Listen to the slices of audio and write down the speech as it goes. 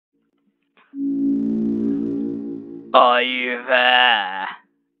Are you there?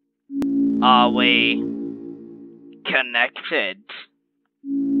 Are we connected?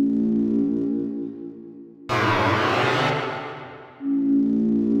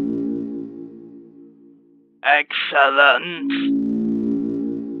 Excellent.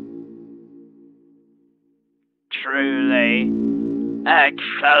 Truly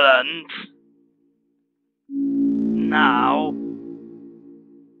excellent. Now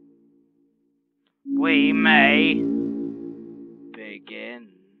we may begin.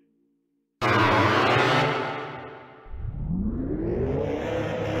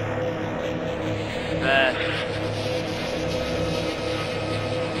 First,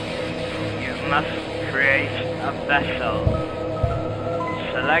 you must create a vessel.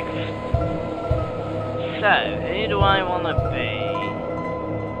 Select. So, who do I want to be?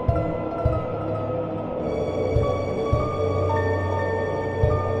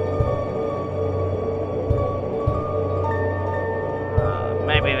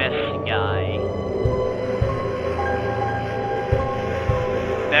 Maybe this guy.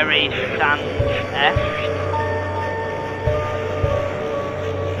 Very sans-esque.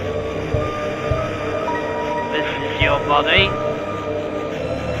 This is your body.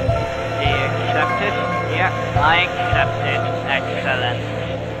 Do you accept it? Yeah, I accept it. Excellent.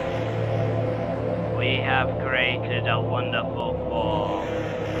 We have created a wonderful form.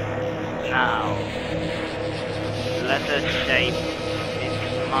 Now, let us shape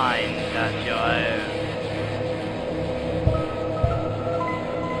its mind as your own.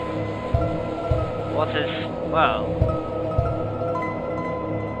 What is, well,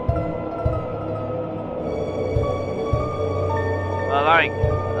 I like,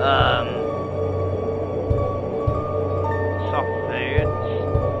 soft foods.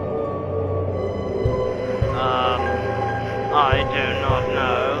 I do not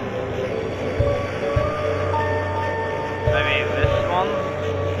know. Maybe this one?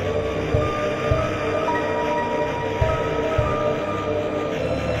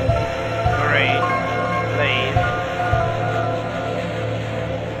 Great, please.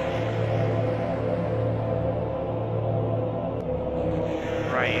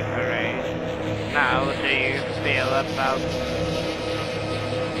 Bravery. Now, do you feel about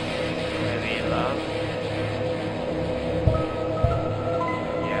maybe love?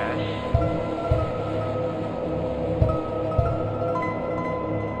 Yes.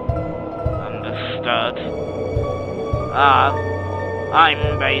 Understood. I'm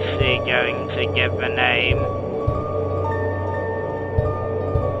basically going to give a name.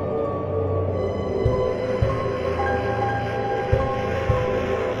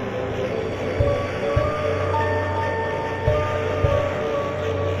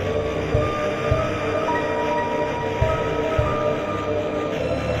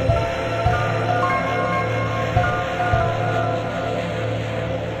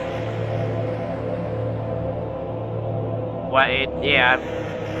 Wait, yeah.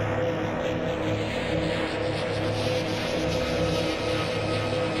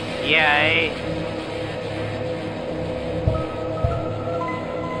 Yay.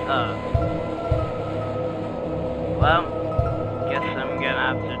 Oh. Well, guess I'm gonna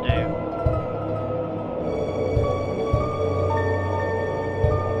have to do.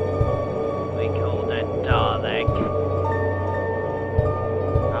 We called it Dalek.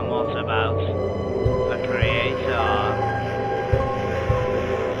 And what about the creator?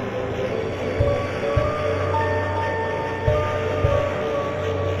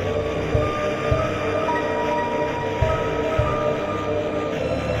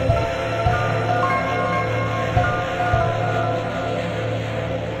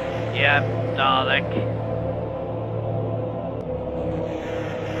 Yep, Dalek.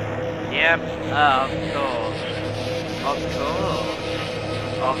 Yep, of course. Of course.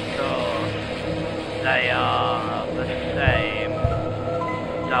 Of course. They are the same.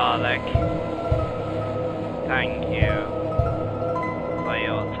 Dalek. Thank you for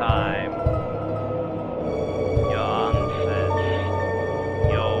your time. Your answers.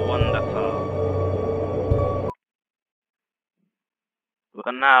 You're wonderful.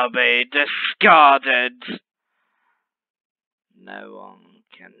 Will now be discarded. No one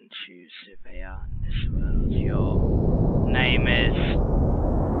can choose who they are in this world. Your name is...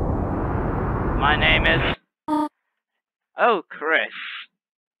 My name is... Oh, Kris.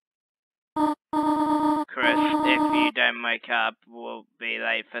 Kris, if you don't wake up, we'll be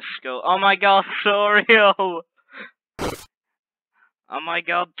late for school. Oh my god, Soriel! Oh my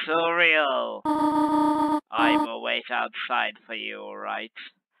god, Soriel! I will wait outside for you, alright?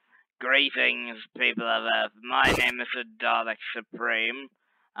 Greetings, people of Earth. My name is the Dalek Supreme.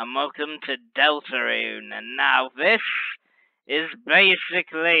 and welcome to Deltarune. And now this is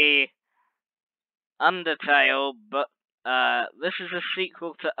basically Undertale, but this is a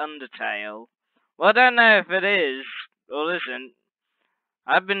sequel to Undertale. Well, I don't know if it is or isn't.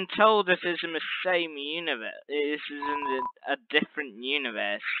 I've been told it is in the same universe. This is in a different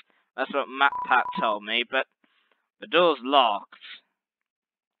universe. That's what MatPat told me, but the door's locked.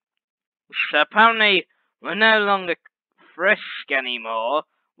 So apparently we're no longer Frisk anymore.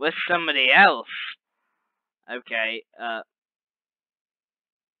 We're somebody else. Okay,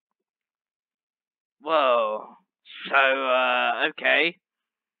 whoa. So, okay.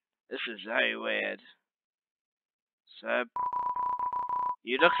 This is very weird. So,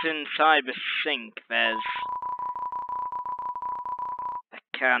 you look inside the sink, there's a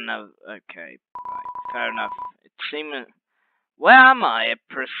can of... Okay, right, fair enough. It seems... Where am I,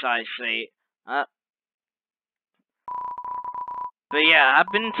 precisely? But yeah,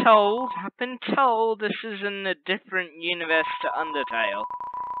 I've been told this is in a different universe to Undertale.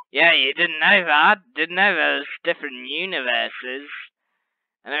 Yeah, you didn't know that? Didn't know there was different universes.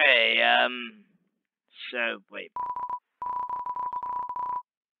 Anyway, so, wait.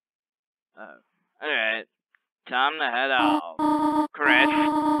 Oh, alright. Time to head off. Kris,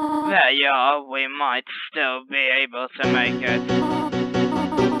 there you are, we might still be able to make it.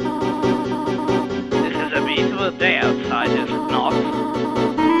 This is a beautiful day outside, is it not?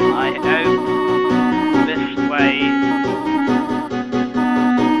 I hope this way.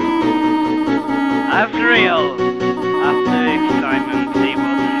 That's real. After the excitement, he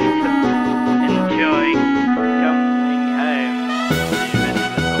will enjoy coming home.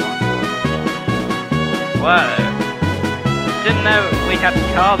 Whoa. Didn't know we had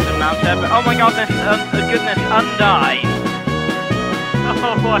cars in Mount Everest. Oh my goodness, goodness, Undyne.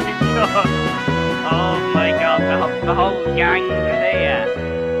 Oh my god. Oh my god, the whole gang's here.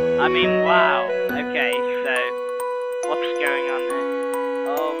 I mean, wow. Okay, so, what's going on here?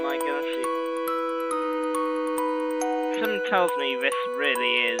 Oh my goodness. Something tells me this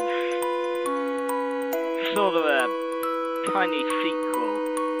really is sort of a tiny sequel.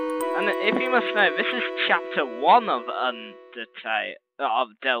 And if you must know, this is chapter 1 of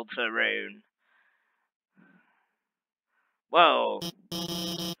Deltarune. Whoa.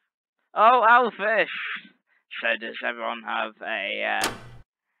 Oh, Alfish! So does everyone have a,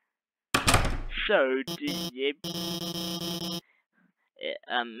 so do you...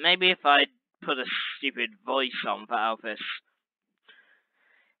 maybe if I put a stupid voice on for Alfish.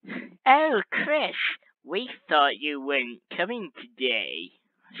 Oh, Kris, we thought you weren't coming today.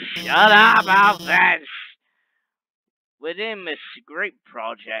 Shut up, Alfish! We're doing this great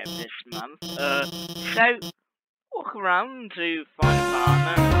project this month, so walk around to find a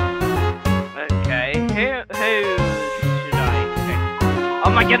partner. Okay, who should I pick?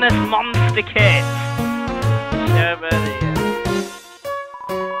 Oh my goodness, Monster Kid!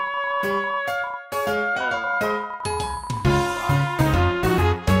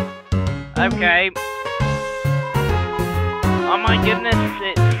 Okay. Oh my goodness,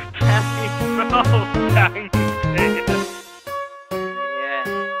 it's Taffy Roll downstairs. Yeah,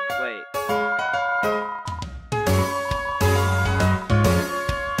 wait.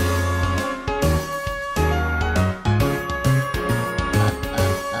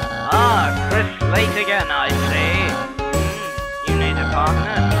 Ah, Kris late again, I see. You need a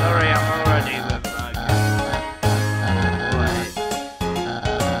partner? Sorry, I'm already with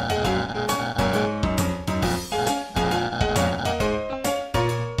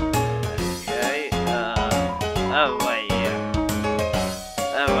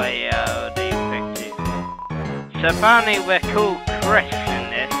So apparently we're called Kris in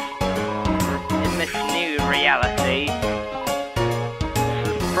this new reality.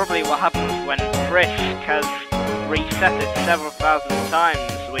 This is probably what happens when Frisk has reset it several thousand times.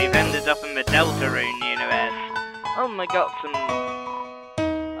 We've ended up in the Deltarune universe. Oh my god, some...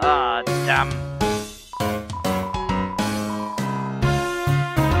 Ah, damn.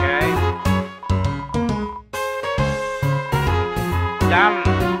 Okay.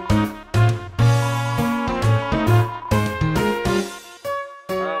 Damn.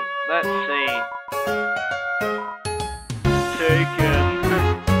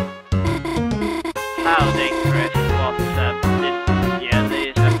 Howdy, Kris. What's up? Yeah,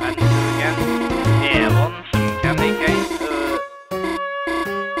 there's a pencil again. Here, want some candy cane?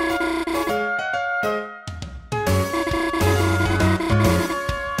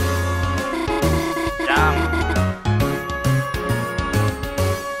 Damn.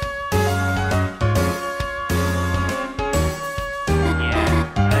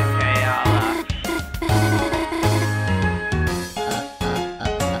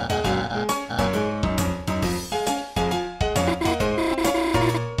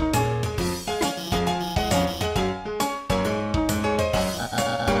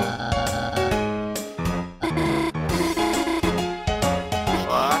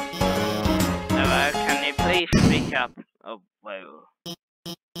 clue.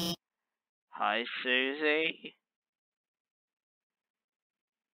 Hi, Susie.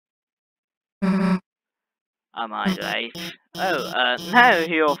 Am I late? Oh, no,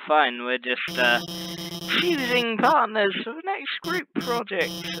 you're fine. We're just, choosing partners for the next group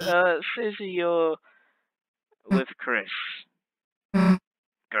project. Susie, you're with Kris.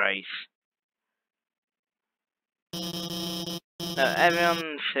 Grace.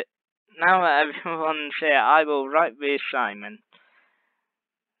 Now that everyone's here, I will write the assignment.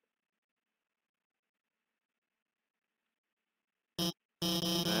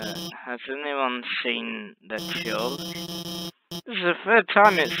 Has anyone seen the chalk? This is the third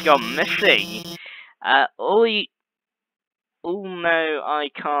time it's gone missing. All know I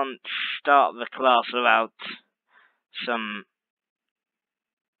can't start the class without some...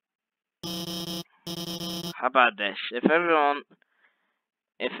 How about this? If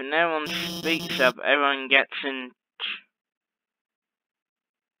no one speaks up, everyone gets in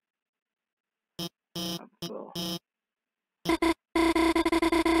trouble.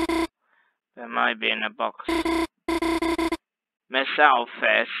 There might be in a box. Miss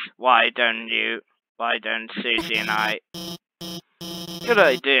Alphys, why don't Susie and I... Good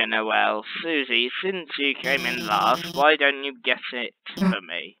idea, Noelle. Susie, since you came in last, why don't you guess it for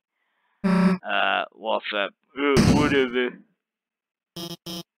me? What's up? Whatever.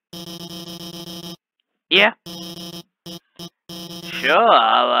 Yeah. Sure,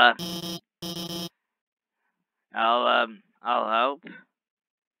 I'll help.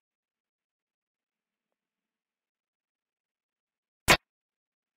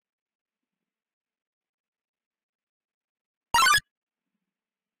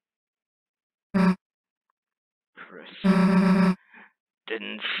 Kris.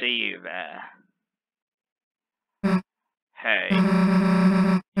 Didn't see you there. Hey,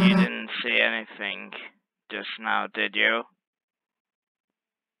 you didn't see anything just now, did you?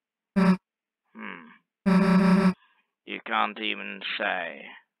 You can't even say.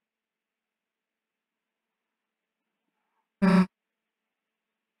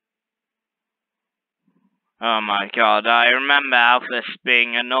 Oh my god, I remember Alphys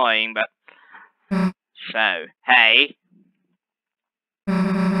being annoying, but... So, hey.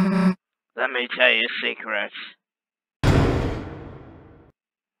 Let me tell you a secret.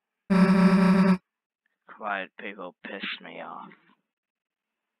 Quiet people piss me off.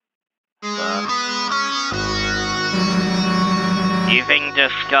 But... You think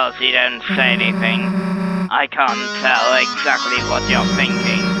just cause you don't say anything, I can't tell exactly what you're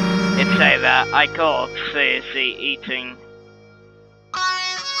thinking. It's either I caught Susie eating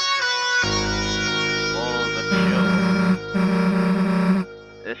all the children.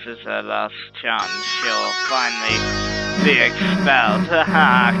 This is her last chance. She'll finally be expelled.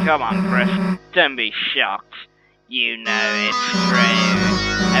 Haha, come on, Kris. Don't be shocked. You know it's true.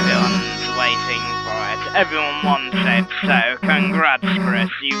 Everyone's waiting for it. Everyone wants it, so congrats,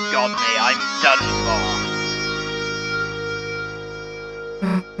 Kris. You got me. I'm done for.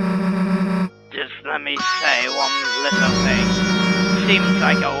 Just let me say one little thing. Seems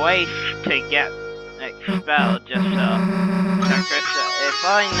like a waste to get expelled just so. So Kris, if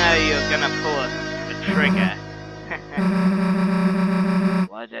I know you're gonna pull the trigger,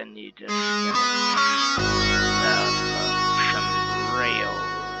 why don't you just get some real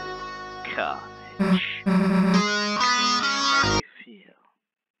carnage? How do you feel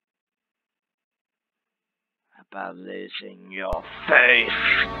about losing your face?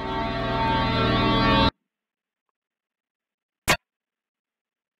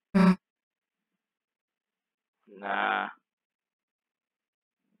 Nah.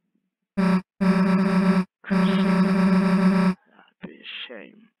 That'd be a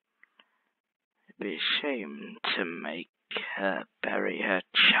shame. It'd be a shame to make her bury her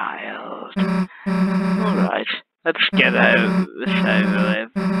child. Alright, let's get this over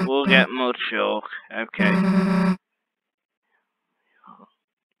with. We'll get more chalk, okay.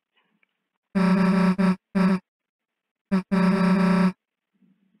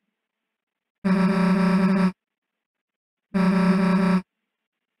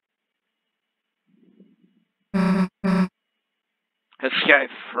 Let's go,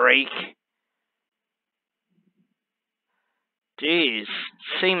 freak. Jeez,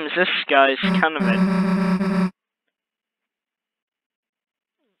 seems this guy's kind of a...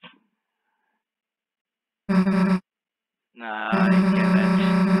 Nah, I get it.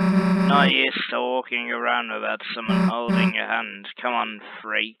 Not used to walking around without someone holding your hand. Come on,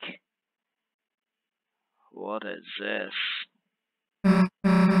 freak. What is this?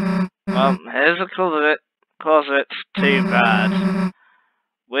 Well, here's a closet. Too bad.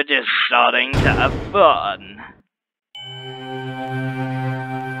 We're just starting to have fun.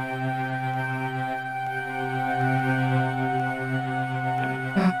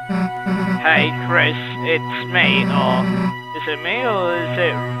 Hey, Kris, it's me, or is it me, or is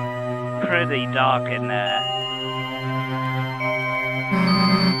it pretty dark in there?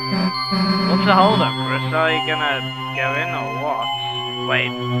 What's the hold up, Kris? Are you gonna go in, or what?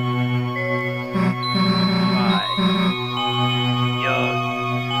 Wait. Right. You're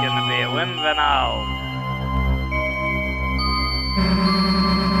gonna be a wimp, then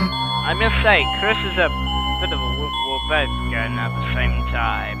I must say, Kris is a bit of a wimp. We're both going at the same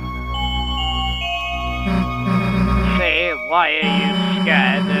time. See, why are you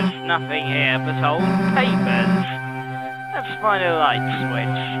scared? There's nothing here but old papers. Let's find a light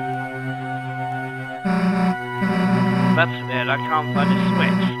switch. That's weird, I can't find a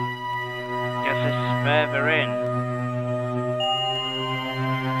switch. Guess it's further in.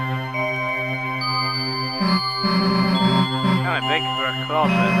 Kinda big for a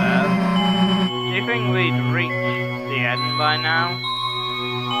closet though. Do you think we'd reach the end by now?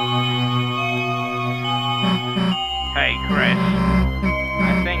 Hey, Kris.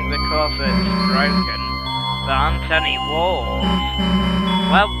 I think the closet's broken. There aren't any walls.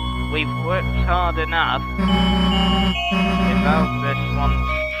 Well, we've worked hard enough. If Elvis wants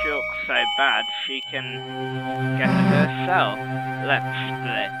chalk so bad, she can get it herself. Let's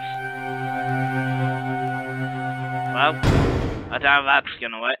split. Well, I doubt that's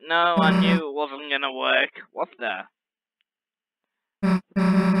gonna work. No, I knew it wasn't gonna work. What the?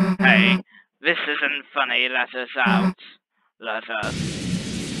 Hey, this isn't funny. Let us out. Let us.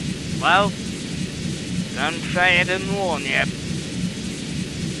 Well, don't say I didn't warn you.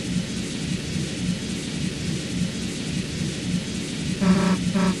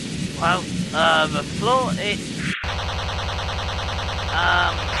 Well, the floor is...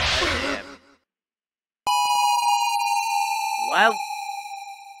 Well...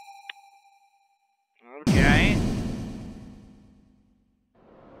 Okay.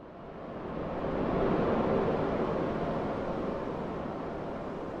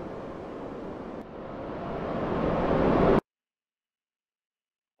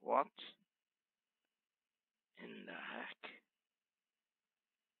 What in the heck?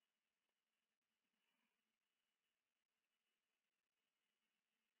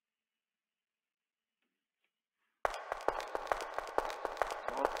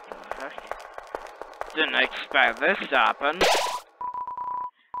 What the heck? Didn't expect this to happen.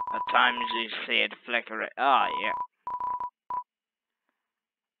 At times you see it flicker. Ah, yeah.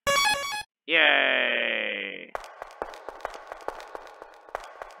 Yay!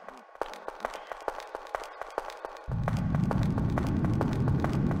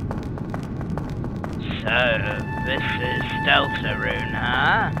 So, this is DELATRUNE,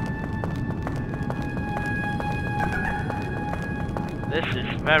 huh? This is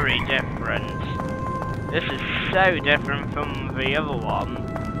very different. This is so different from the other one.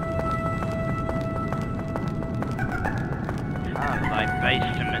 Kind of like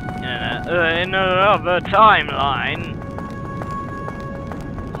based in another timeline.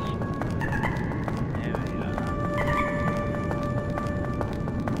 Here we go.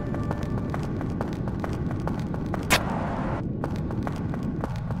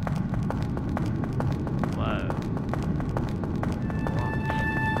 Whoa.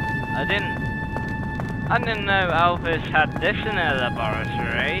 I didn't know Elvis had this in a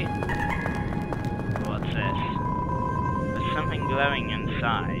laboratory. What's this? There's something glowing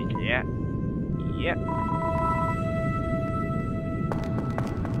inside. Yeah. Yep.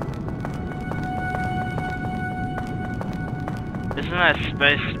 Isn't there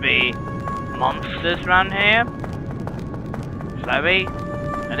supposed to be monsters around here? Chloe?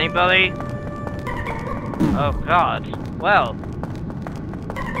 Anybody? Oh god. Well.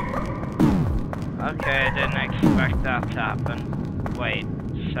 Okay, I didn't expect that to happen. Wait,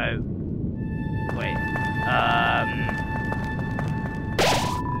 so... Wait,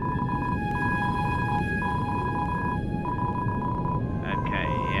 Okay,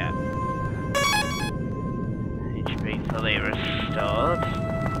 yeah. HP fully restored.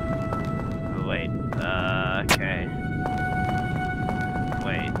 Oh, wait, okay.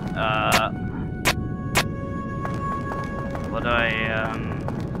 Wait, what do I,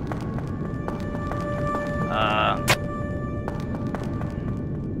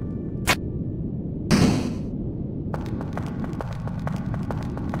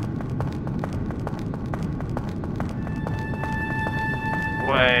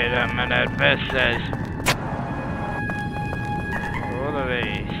 wait a minute, this is... What are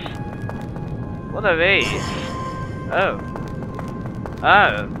these? What are these? Oh.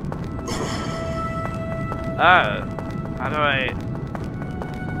 Oh. Oh. How do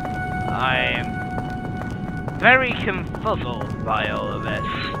I'm very confuzzled by all of this.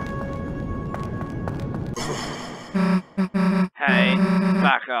 Hey,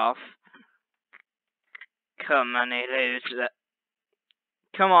 back off. Come, any loser.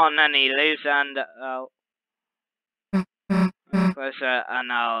 Come on, any loser, and I'll... Closer,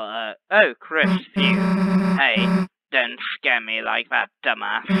 and I'll, Oh, Kris, phew. Hey, don't scare me like that,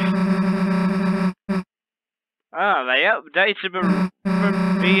 dumbass. Oh, they updated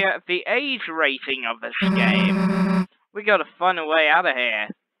the age rating of this game. We gotta find a way out of here.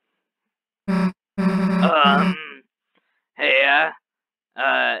 Here.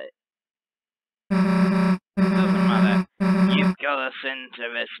 Doesn't matter. You've got us into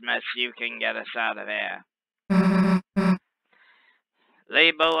this mess, you can get us out of here.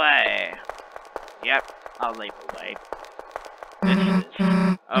 Leap away. Yep, I'll leap away. This is...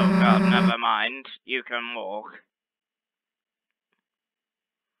 Oh god, never mind. You can walk.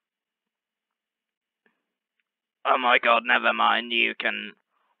 Oh my god, never mind. You can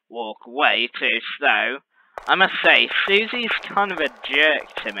walk way too slow. I must say, Susie's kind of a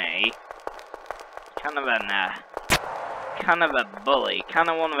jerk to me. Kind of a bully. Kind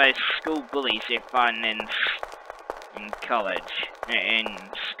of one of those school bullies you find in college. In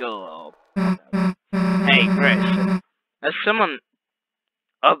school. Hey, Kris. There's someone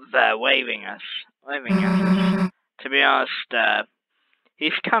up there waving at us. To be honest,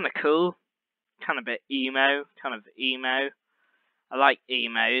 he's kind of cool. Kind of a bit emo. I like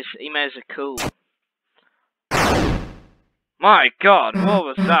emos. Emos are cool. My god, what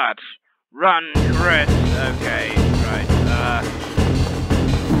was that? Run, Kris. Okay, right,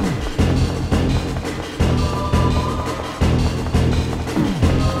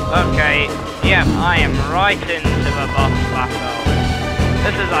 Okay, yep, I am right into the boss battle.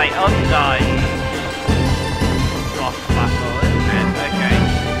 This is like Undyne's boss battle, isn't it? Okay.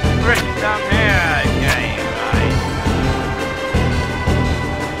 Kris down here, okay, right.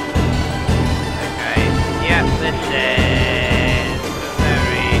 Okay, yep, this is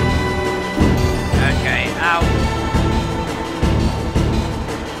very... Okay, ow.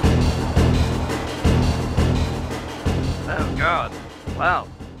 Oh god, well,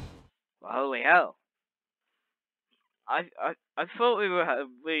 holy hell. I thought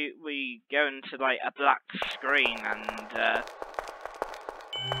we go into like a black screen and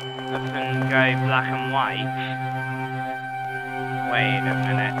everything go black and white. Wait a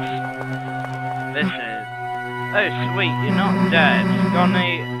minute. This is... Oh sweet, you're not dead. Got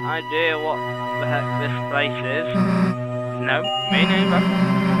any idea what the heck this place is? No, me neither.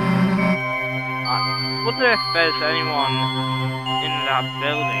 I wonder if there's anyone in that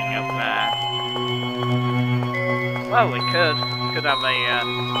building up there. Well, we could have a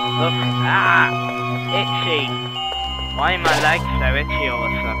look. Ah, itchy. Why are my legs so itchy all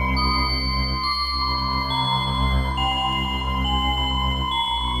of a sudden?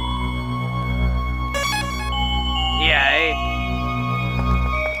 Yay.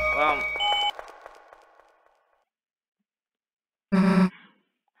 Well,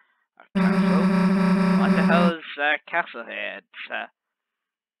 a castle. What the hell is a castle here? It's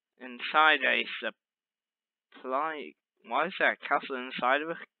inside a supply... Why is there a castle inside of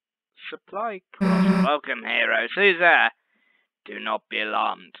a supply closet? Welcome, heroes. Who's there? Do not be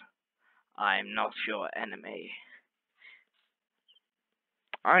alarmed. I am not your enemy.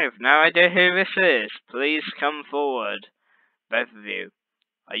 I have no idea who this is. Please come forward. Both of you.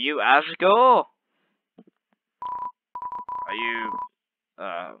 Are you Asgore? Are you...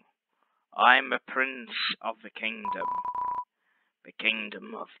 I'm a prince of the kingdom. The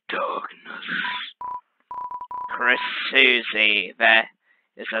kingdom of darkness. Kris, Susie, there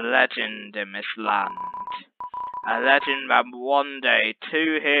is a legend in this land. A legend that one day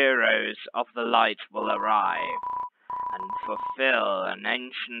 2 heroes of the light will arrive and fulfill an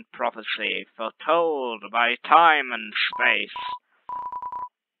ancient prophecy foretold by time and space.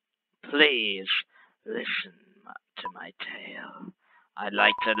 Please, listen to my tale. I'd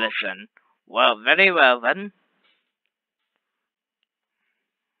like to listen. Well, very well then.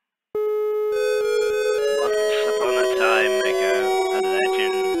 Time ago, a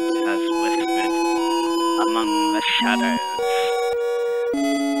legend has whispered among the shadows.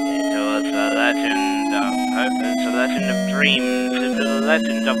 It was a legend of hope, it's a legend of dreams, it's a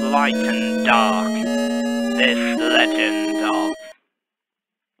legend of light and dark. This legend of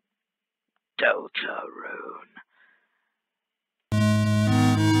DELATRUNE.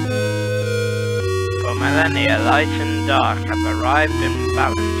 For millennia, light and dark have arrived in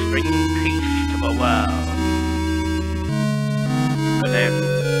balance, bringing peace to the world. But if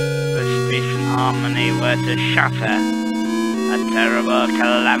this peace and harmony were to shatter, a terrible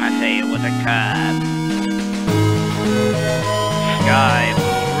calamity would occur. Sky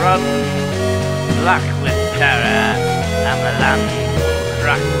will run black with terror, the land will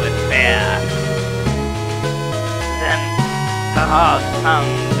crack with fear. Then the heart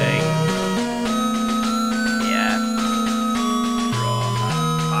pounding. Yeah. Draw her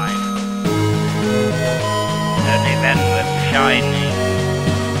final. Only then with shining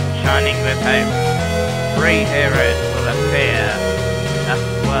with hope, 3 heroes will appear at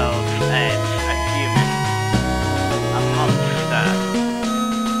the world's edge, a human, a monster,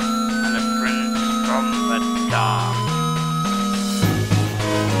 and a prince from the dark.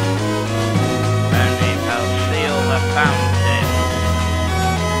 Only they'll seal the fountain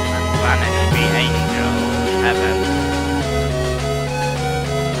and banish the angels heaven.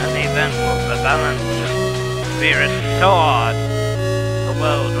 Only then will the balance be restored. The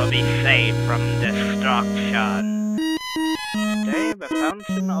world will be saved from destruction. Today, the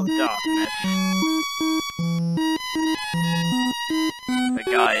fountain of darkness. The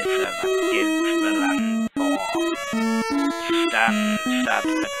geyser that gives the land form stands at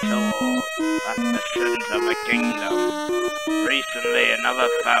the door at the center of a kingdom. Recently, another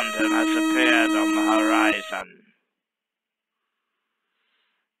fountain has appeared on the horizon.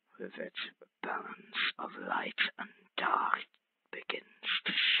 With it, the balance of light and dark begins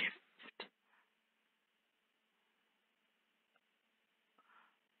to shift.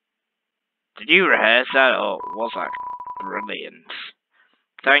 Did you rehearse that, or was that brilliant?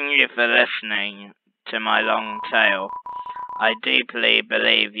 Thank you for listening to my long tale. I deeply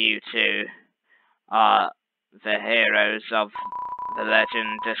believe you two are the heroes of the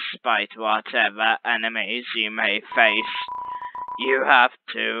legend, despite whatever enemies you may face. You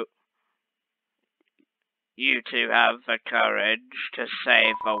two have the courage to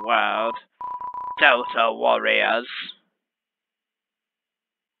save the world. Delta warriors.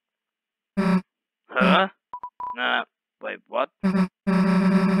 Huh? No, wait, what?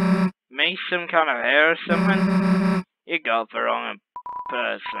 Me, some kind of hair or something? You got the wrong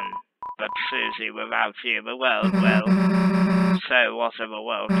person. But Susie, without you, the world will. So what if the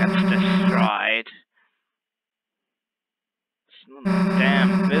world gets destroyed? It's not a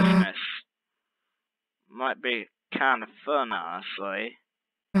damn business. Might be kind of fun, honestly.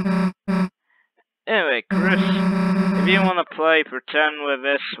 Anyway, Kris, if you want to play pretend with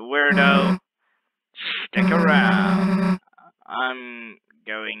this weirdo, stick around. I'm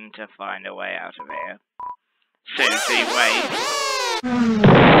going to find a way out of here. Susie, wait.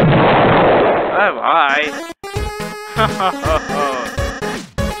 Oh, hi.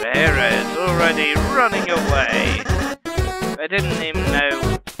 The hero is already running away. I didn't even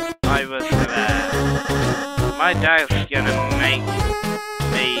know I was there. My dad's gonna make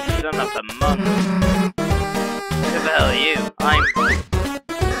me son of the month. Who the hell are you?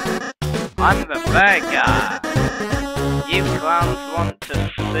 I'm the bad guy. You clowns want to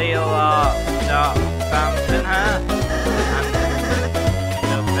steal our dark fountain, huh? I'm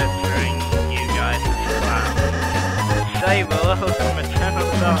still picturing you guys as clowns. Save the world from eternal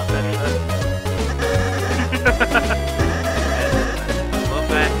darkness.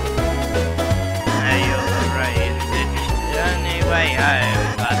 Love it. Now you're raised. It's the only way home,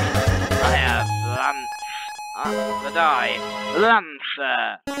 but I have the die.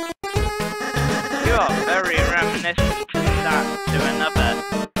 Lancer! You are very reminiscent to another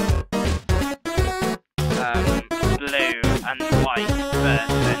blue and white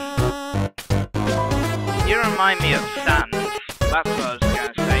person. You remind me of Sans. That's what I was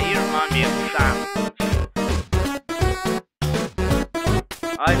going to say. You remind me of Sans.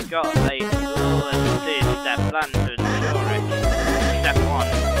 I've got a flawless 2-step plan to ensure it. Step 1,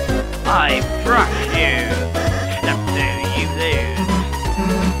 I brush you. Step 2, you lose.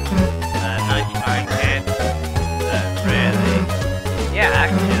 Nice fine kid. Really? Yeah,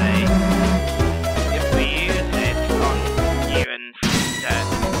 actually, if we use it on you instead.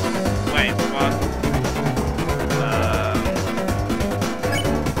 Wait, what?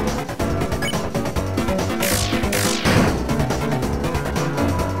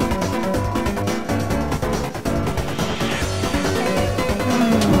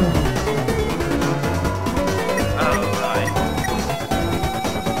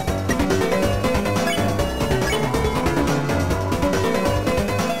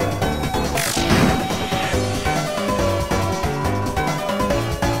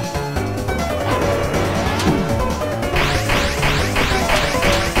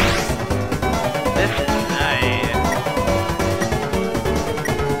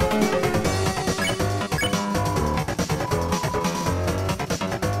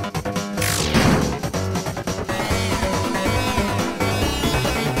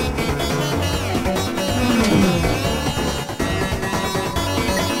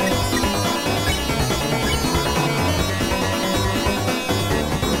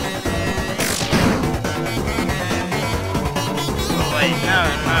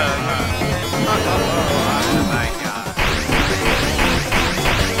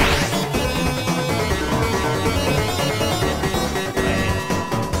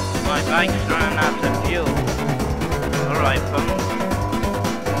 my bike's running out of fuel. Alright, Pump.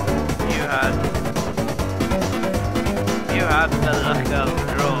 You had the luck of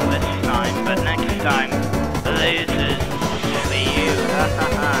draw this time, but next time, the losers will be you.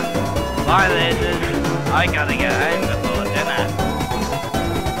 Bye, losers. I gotta get home before dinner.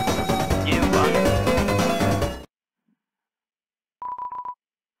 You won.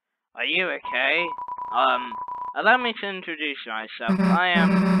 Are you okay? Allow me to introduce myself. I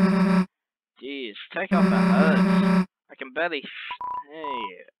am... Jeez, take off the hoods. I can barely see.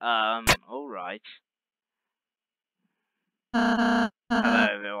 Alright. Hello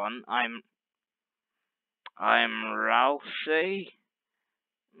everyone, I'm Ralphie.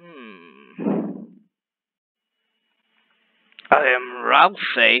 I am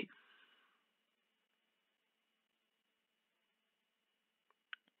Ralphie.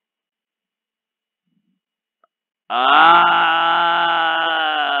 Oh.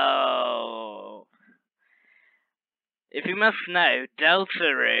 If you must know,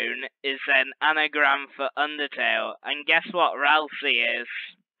 DELATRUNE is an anagram for Undertale, and guess what Ralphie is?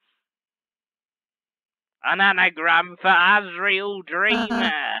 An anagram for Asriel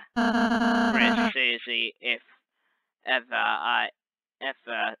Dreamer! Kris, Susie, if ever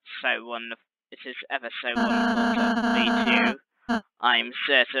so wonderful, it is ever so wonderful to meet you. I'm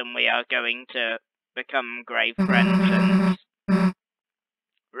certain we are going to become great friends and...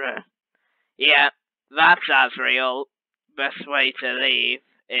 Yeah, that's Asriel. Best way to leave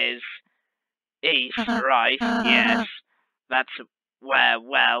is east, right? Yes, that's where,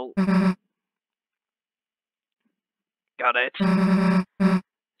 well... Got it.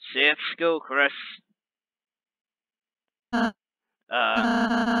 See you at school, Kris. I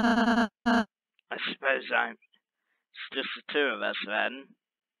suppose it's just the two of us then.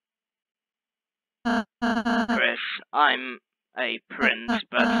 Kris, I'm a prince,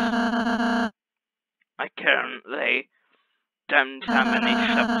 but I currently don't have any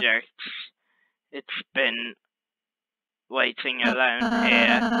subjects. It's been waiting alone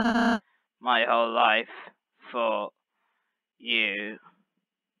here my whole life for you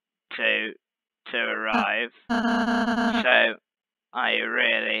to arrive. So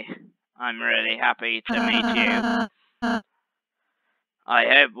I'm really happy to meet you. I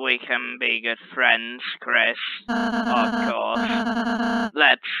hope we can be good friends, Kris. Of course.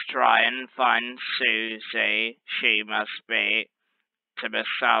 Let's try and find Susie. She must be to the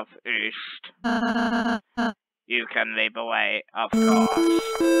southeast. You can lead the way, of course.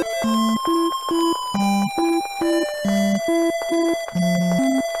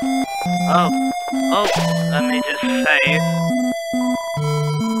 Oh, let me just save.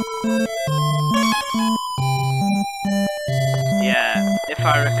 Yeah, if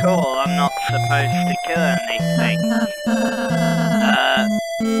I recall, I'm not supposed to kill anything.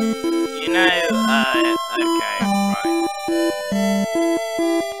 Okay,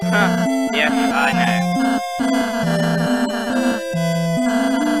 right. Yes, I know.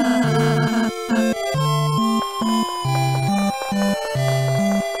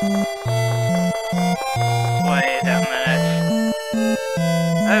 Wait a minute.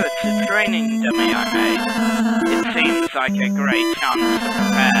 Oh, it's a training dummy I made. It seems like a great chance to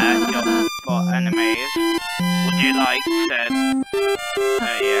prepare you for enemies. Would you like to...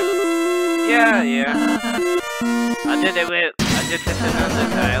 Yeah. I did it in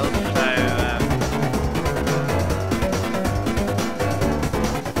Undertale, so...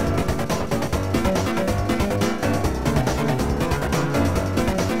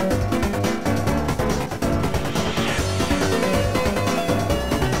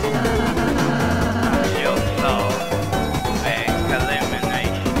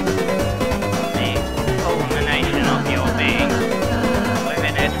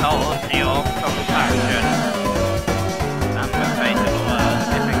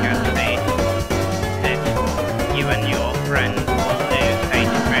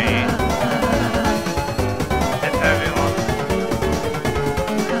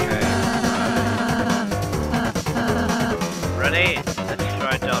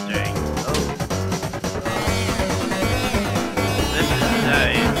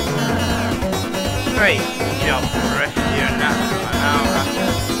 Great job, Kris. You're now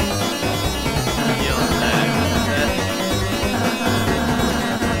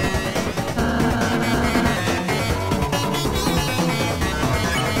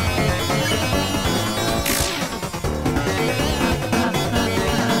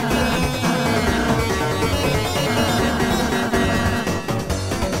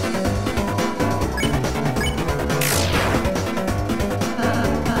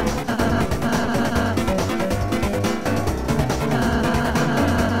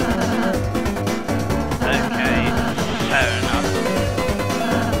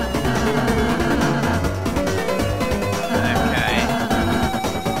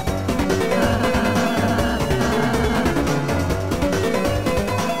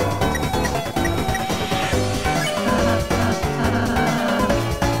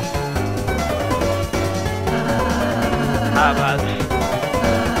that's...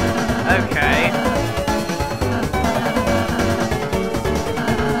 okay.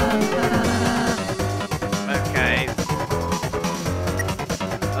 Okay.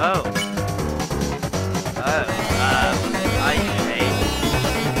 Oh. Oh, I see.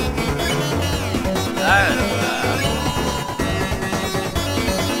 Oh,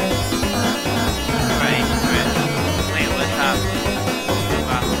 great, Kris. We would have a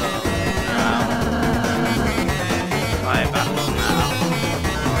battle now. Try a battle now.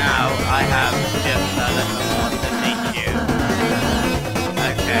 Now I have just a little more to teach you.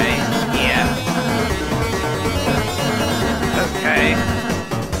 Okay, yeah. Okay.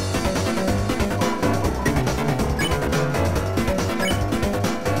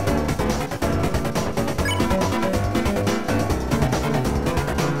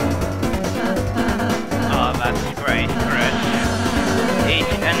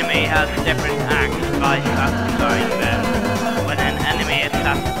 Has different acts by satisfying them. When an enemy is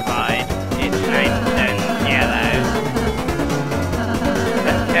satisfied, its name turns yellow.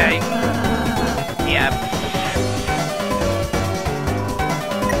 Okay. Yep.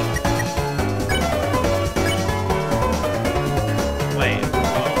 Wait,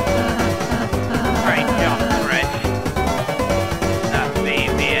 whoa. Great job, Kris. That'd be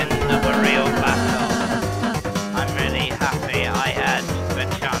the end of a real battle. I'm really happy I had the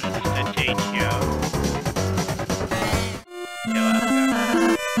chance to teach you. You're welcome.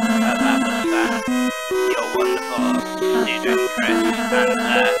 That was fun. You're wonderful, student Kris.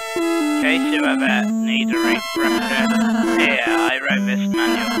 And in case you ever need a refresher, here I wrote this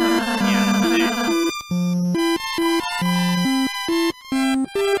manual for you too.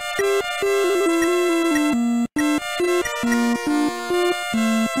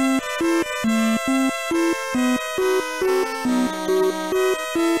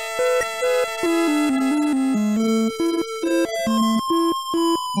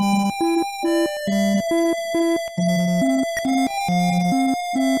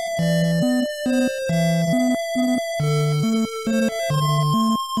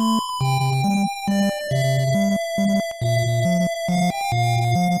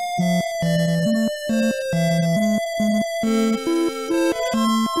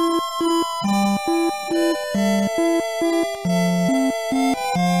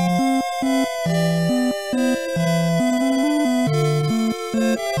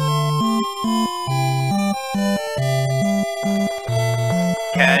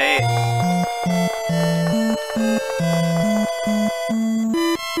 Okay.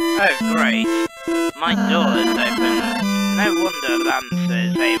 Oh, great. My door is open. No wonder Lance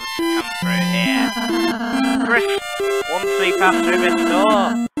is able to come through here. Kris, once we pass through this door,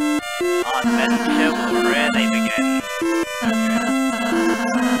 our adventure will really begin.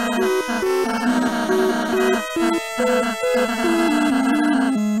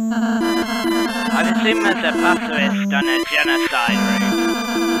 I assume there's a pacifist on a genocide route.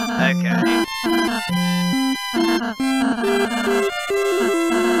 Okay.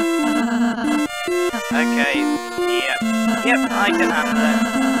 Okay, yep, I can handle it.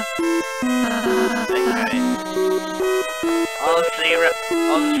 Okay.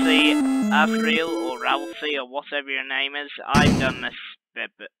 Honestly, Avril or Ralphie or whatever your name is, I've done this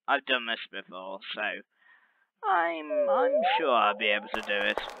before, so I'm sure I'll be able to do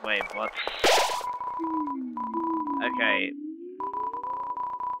it. Wait, what? Okay.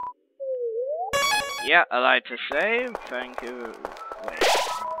 Yeah, I like to save. Thank you. Wait.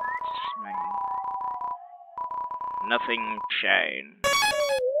 Nothing changed.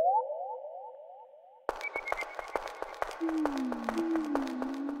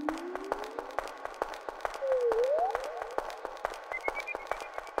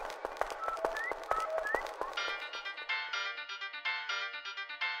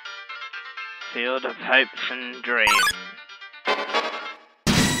 Field of hopes and dreams.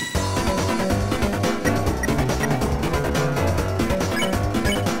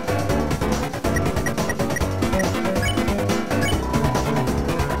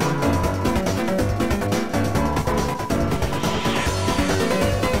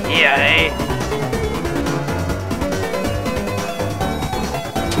 Yay!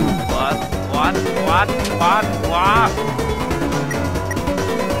 What?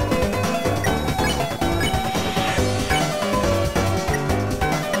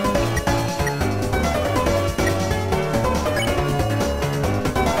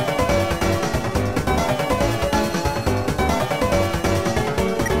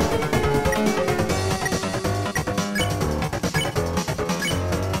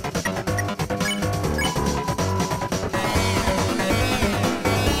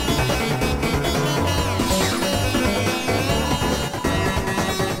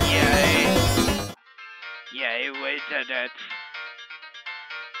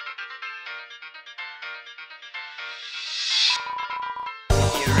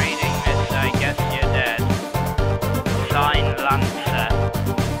 You're reading this, I guess you're dead. Sign Lancer.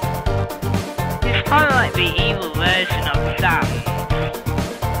 It's kind of like the evil version of Sam.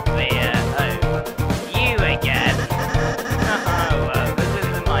 You again? Oh, this is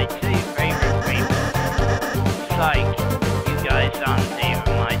my two favourite people. It's like, you guys aren't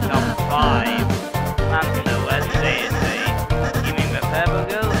even my top 5. Lancer, where's Susie? You mean the purple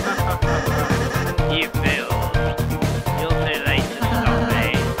girl? You fools. You're too late to stop me.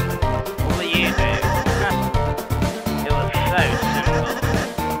 What will you do? It was so simple.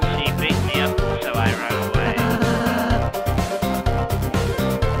 She beat me up, so I ran away.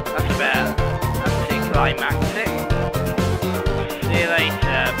 That's about anticlimactic. See you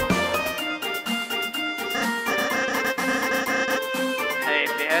later. Hey,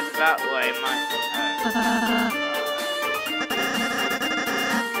 if you head that way,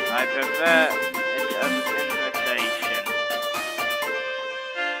 I prefer it as an invitation.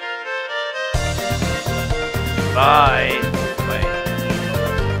 Bye. Wait.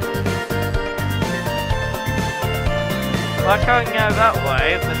 Well, I can't go that way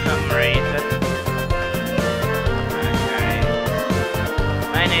for some reason. Okay.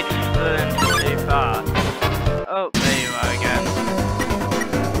 I need to learn too far. Oh, there you are again.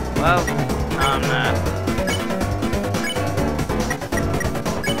 Well, I'm there.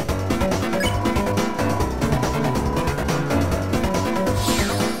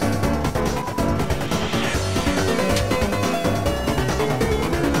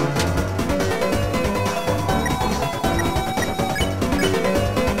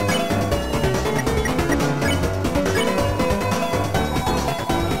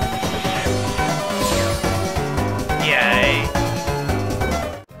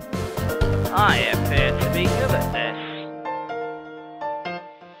 I appear to be good at this.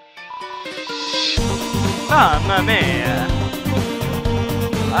 Mamma mia!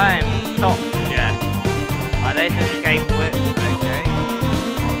 I'm top chef. I let escape with... okay.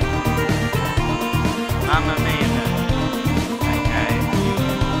 Mamma mia. Okay.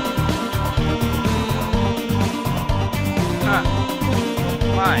 Huh.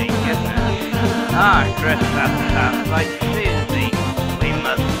 My goodness. Ah, Kris, that sounds like Susie. We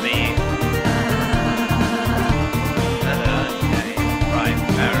must be...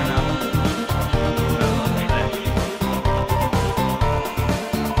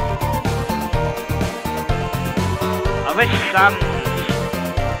 I wish Sam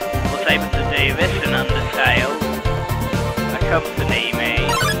was able to do this in Undertale. Accompany me.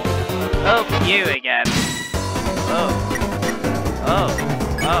 Oh, you again. Oh. Oh.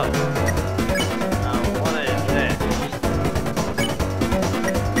 Oh. Oh, what is this?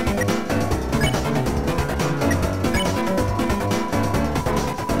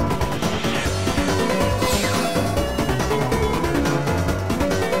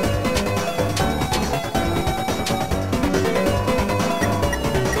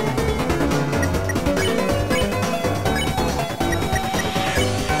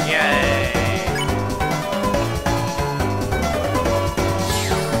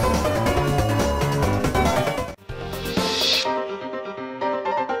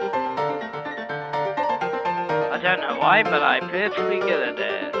 I don't know why, but I appear to be good at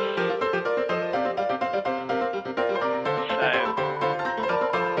this.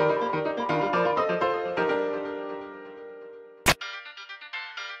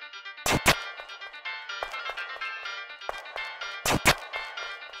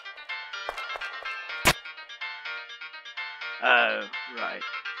 Oh, right.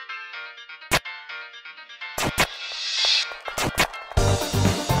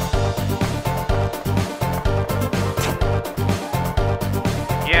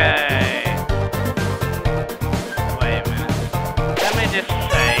 Yay! Wait a minute. Let me just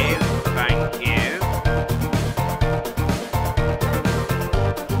save. Thank you.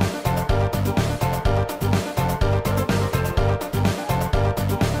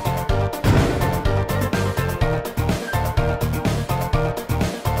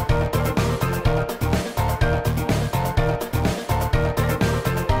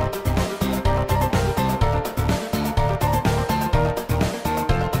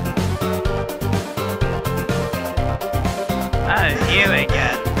 Oh, you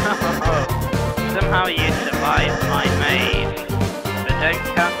again. Somehow you survived my maze. But don't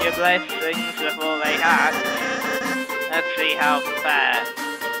count your blessings before they hatch. Let's see how fair.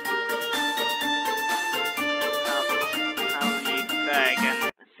 How you fare again.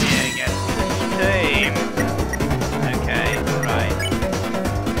 See against this team. Okay, right.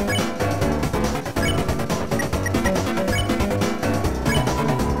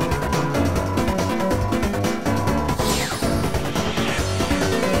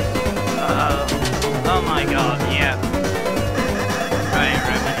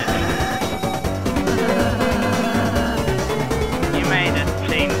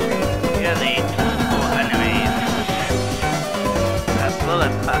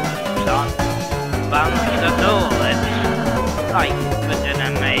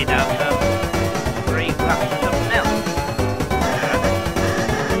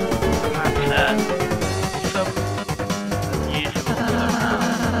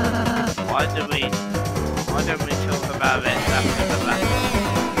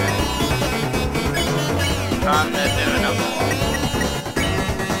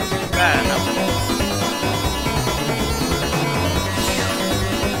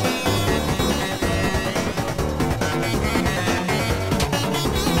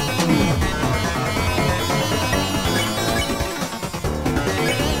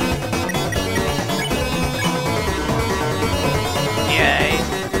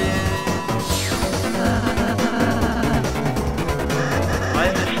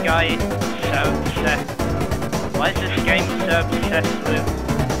 game's so obsessed with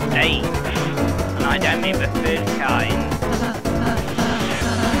dates, and I don't mean the food kind.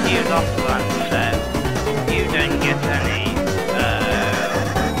 You lost one, so you don't get any.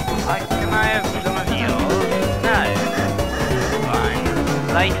 Can I have some of yours? No. Fine.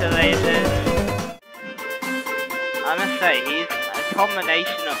 Later, lasers. I must say, he's a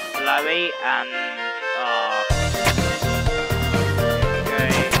combination of flowy and,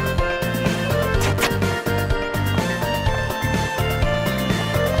 okay.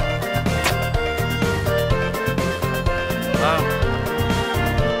 Well.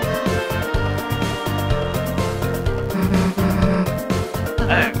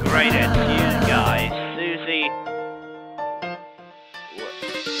 Oh, great, it's you guys. Susie.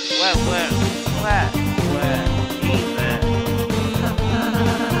 Where?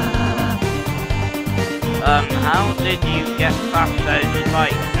 How did you get past those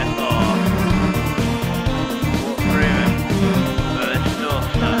spikes before? Walk through them for the store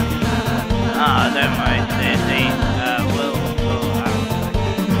stuff. Ah, don't worry, Susie. We'll sort out.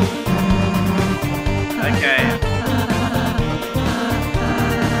 Okay.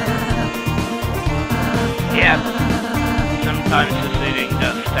 Yep. Sometimes the ceiling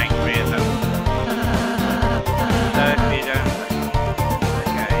does take 3 of them. So if you don't...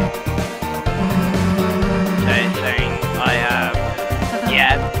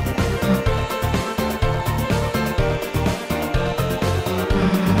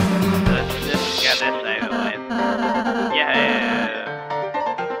 Let's just get this over with. Yeah.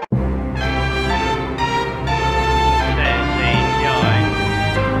 Susie, join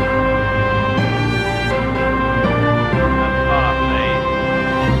the party.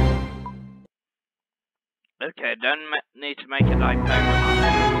 Okay, don't need to make it like Pokemon.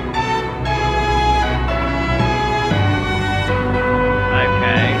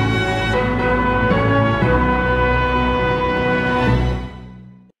 Okay.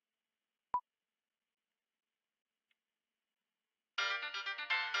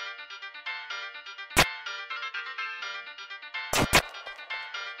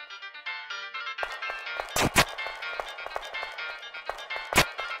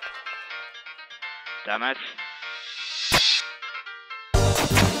 Damn it.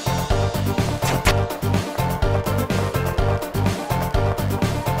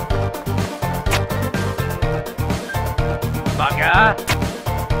 Bugger.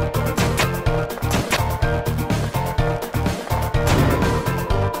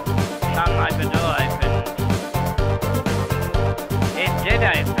 Sound like the door opened. It did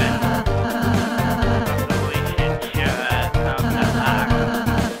open. We should show her how to act.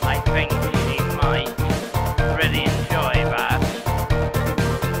 I think she might really enjoy that.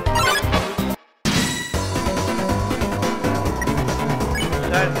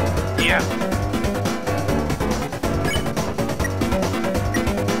 So, yeah.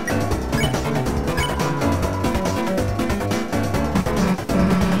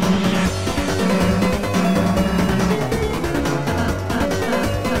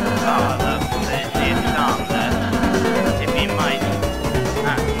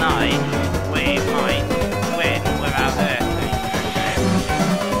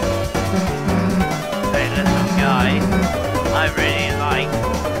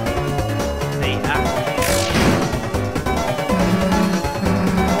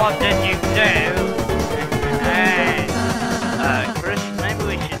 What did you do? Hey. Kris, maybe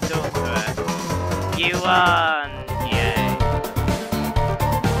we should talk to her. You won! Yay.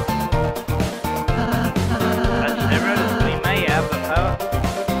 As heroes, we may have the power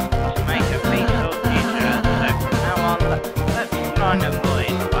to make a peaceful future, so from now on, let's try and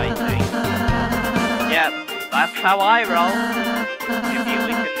avoid fighting. Yep, that's how I roll. If you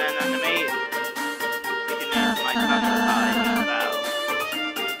weaken an enemy, we can use my classified spell.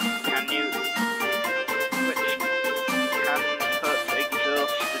 Can put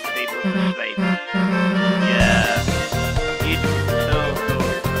exhausted people to sleep. Yeah.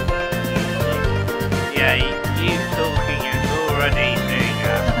 You talking is already doing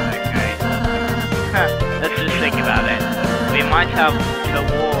that. Okay. Let's just think about it. We might have to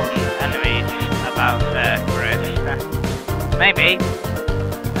warn enemies about Kris. Maybe.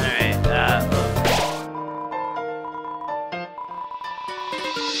 Anyway,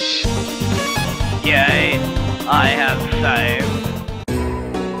 yay, I have saved.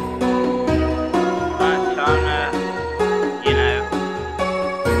 Time to, you know,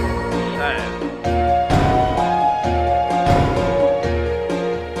 save.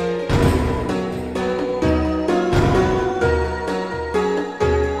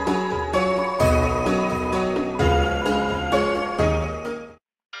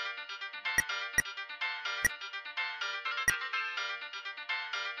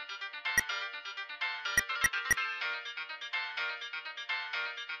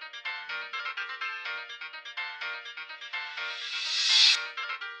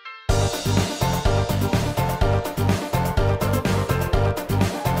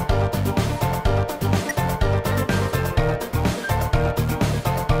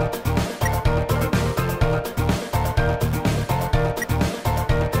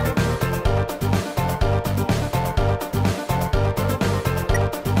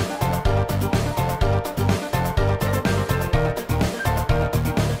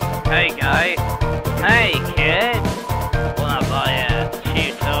 Hey guy. Hey kid. Wanna buy a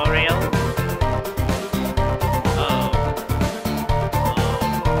tutorial? Oh.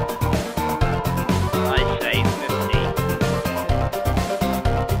 I say 50.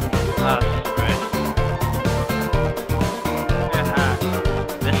 That's right.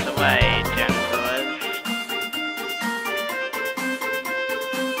 This way, gentlers.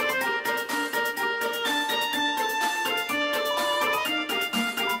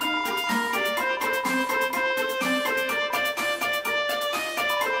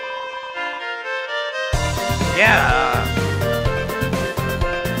 Yeah.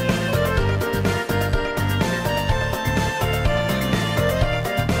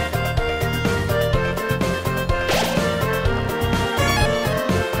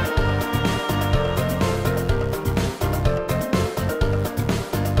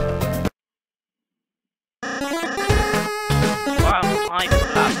 Well, I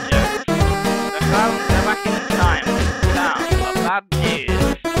love jokes. The clowns are back in time. Down for bad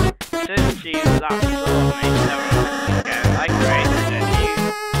news. Susie last saw me several months ago. I created a new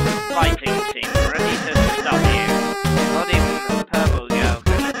fighting team ready to stop you. Not even the purple girl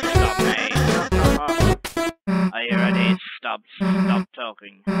can stop me. Are you ready? Stop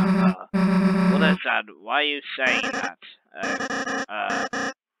talking. What is that? Why are you saying that?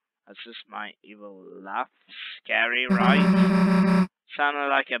 That's just my evil laugh. Scary, right? Sounded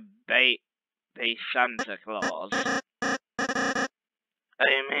like a baby Santa Claus. I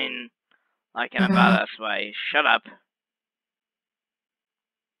mean, like in a badass way. Shut up.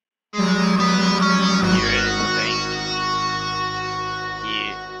 You really think you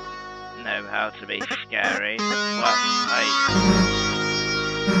know how to be scary? Well, I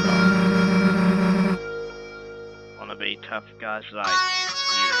wanna be tough guys like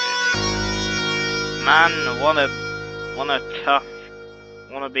you, really. Man, wanna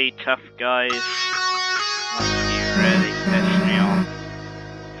be tough guys like you really piss me off.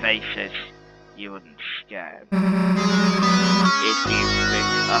 Face it, you wouldn't scare me. If you pick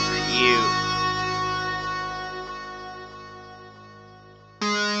up you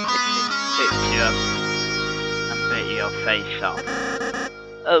picked you up and bit your face off.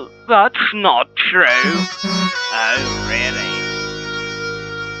 Oh, that's not true. Oh, really?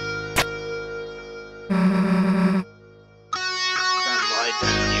 Then why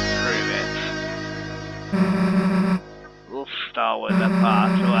don't you prove it? We'll start with the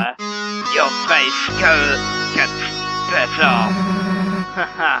part where your face gets bit off. Ha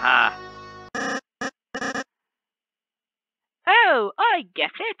ha ha. Oh, I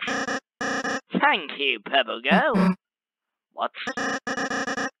get it. Thank you, Pebble Girl. What?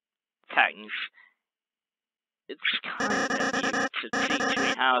 Thanks. It's kind of you to teach me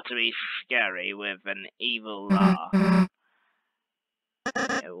how to be scary with an evil laugh.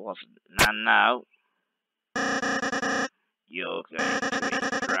 It wasn't. And now, you're going to be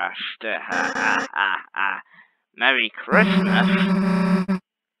thrashed. Ha ha ha ha. Merry Christmas.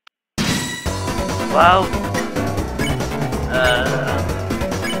 Well,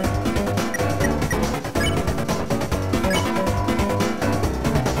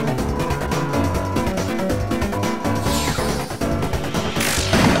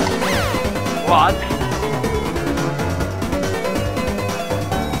 what?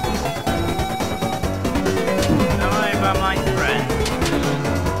 Don't worry about my friend.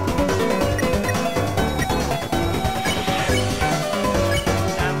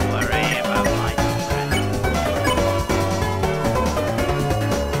 Don't worry about my friend.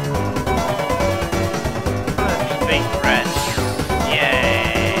 Let's be friends.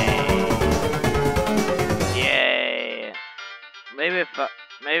 Yay! Yay! Maybe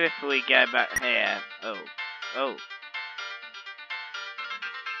if we go back here. Oh.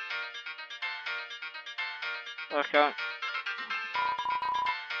 I can't.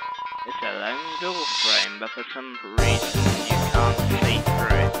 It's a lone door frame, but for some reason you can't see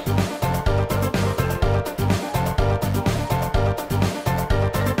through it.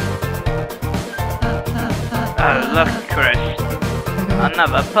 Oh, look, Kris.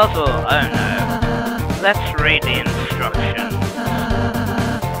 Another puzzle. Oh no. Let's read the instructions.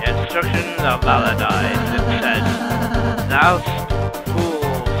 The instructions are validized. It says, "Thou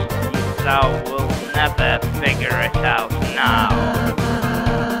fools, thou wilt never figure it out now."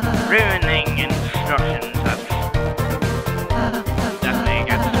 Ruining instructions, that's definitely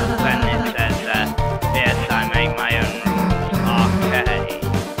against the pen. It says, yes, I make my own rules. Okay.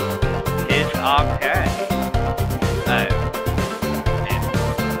 Here's okay. Oh.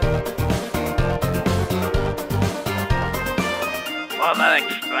 Well, that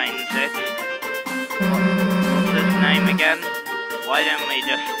explains it. What's his name again? why don't we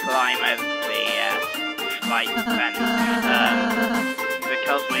just climb over the spike fence?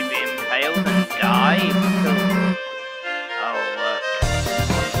 Because we've been impaled and die? Oh, look.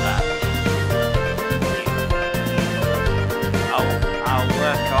 What's that? I'll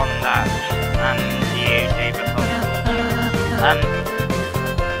work on that. And you do because...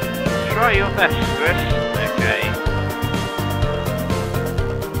 try your best, Kris. Okay.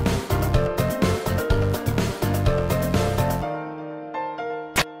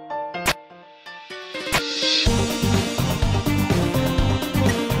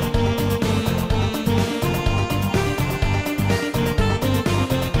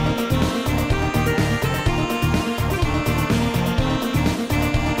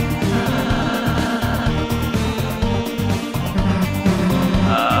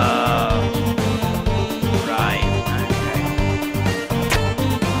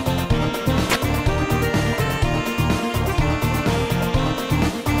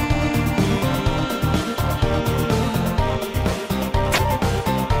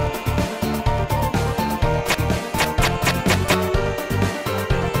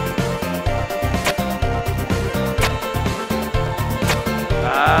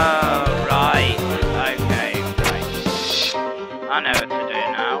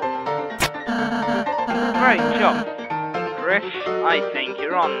 Great job, Kris. I think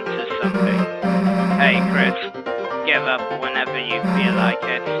you're on to something. Hey, Kris, give up whenever you feel like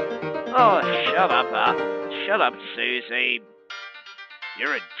it. Oh, shut up, Susie.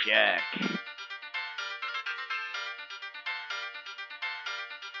 You're a jerk.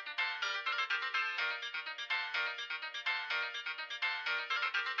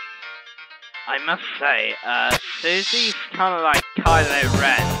 I must say, Susie's kind of like Kylo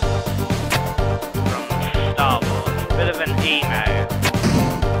Ren. Bit of an emo.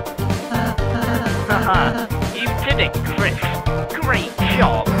 Haha, you did it, Kris. Great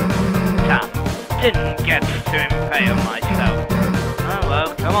job. Damn, didn't get to impale myself. Oh well,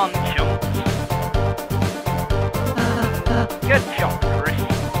 come on, chumps. Good job, Kris.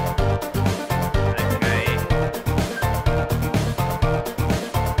 Okay.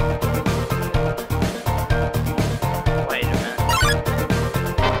 Wait a minute.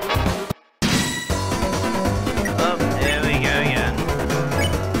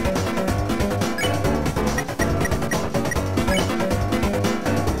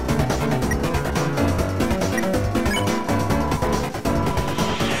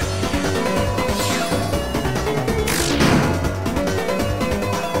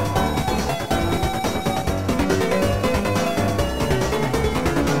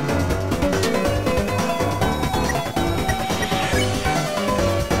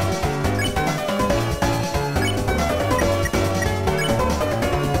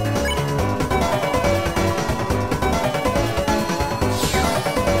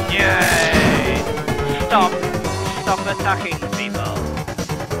 Stop attacking people.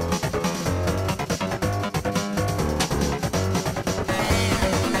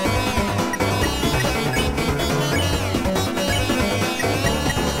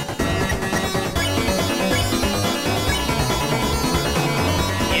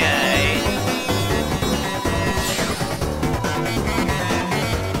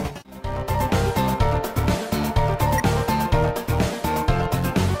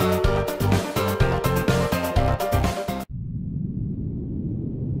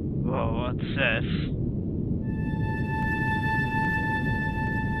 What's this?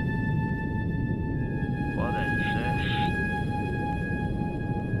 What is this?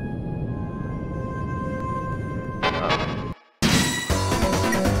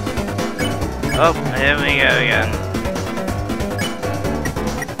 Oh, here we go again.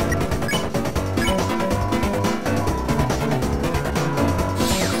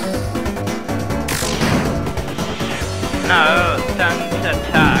 No, don't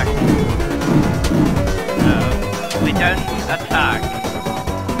attack. No, we don't attack.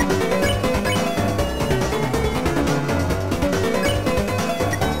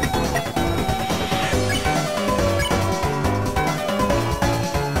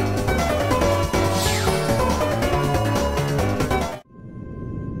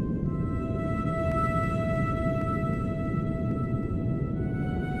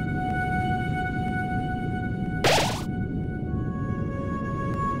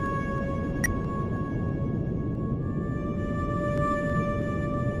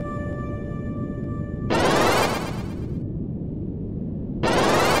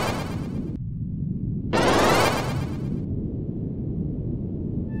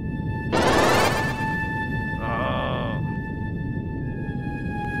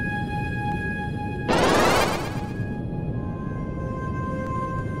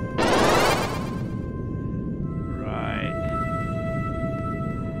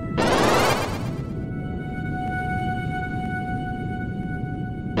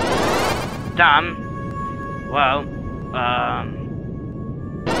 Damn. Well,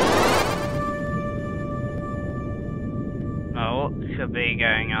 oh, what could be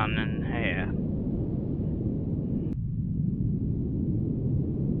going on in here?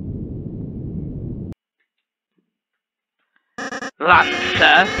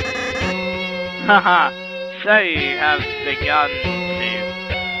 Lancer? Haha, so you have begun to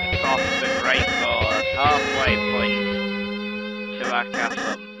cross the Great Falls, halfway point to our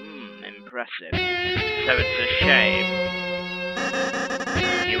castle. Impressive. So it's a shame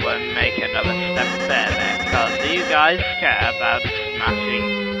you won't make another step further, because you guys care about smashing...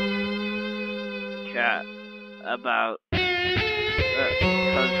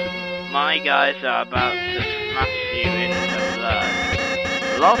 because my guys are about to smash you into blood.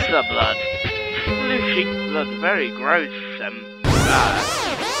 Lots of blood. Splooshing blood, very gross and bad.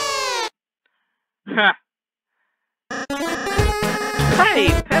 Hey,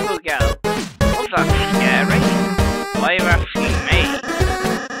 Pebble Girl, was that scary? Why are you asking me?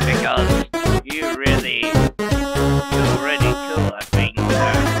 Because you're really cool, I think.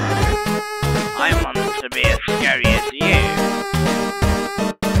 I want to be as scary as you.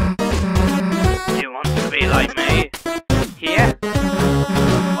 Do you want to be like me? Here?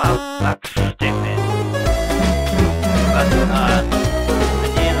 Well, that's stupid. But,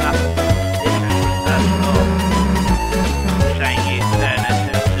 when you laugh, isn't that all? Saying you turn us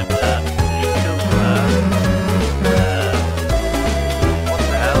into blood. Still blood. What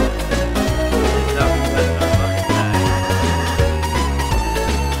the hell? Is that what the fuck is that?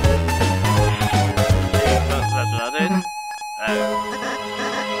 So you put the blood in? Oh.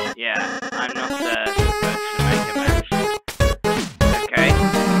 Yeah, I'm not supposed to make a mess. Okay.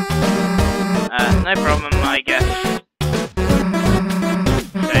 No problem, I guess.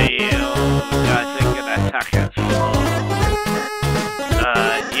 So you guys are gonna attack us?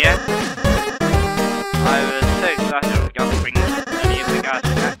 Yeah. I was so excited I was gonna bring any of the guys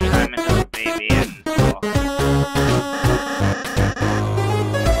next time into the BBN.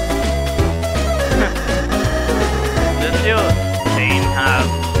 Does your team have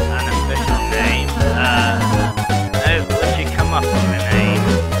an official name? No, we should come up with a name.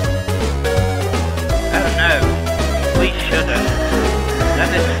 Oh no, we shouldn't. Then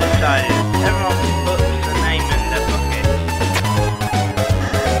it's decided. Everyone puts a name in their bucket.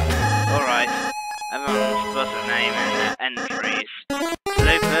 Alright, everyone's put a name in their entries.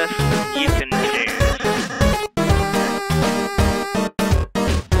 Lupus, you can choose.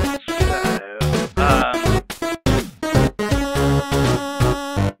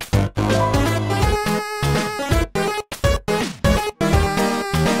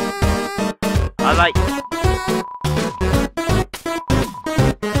 I like...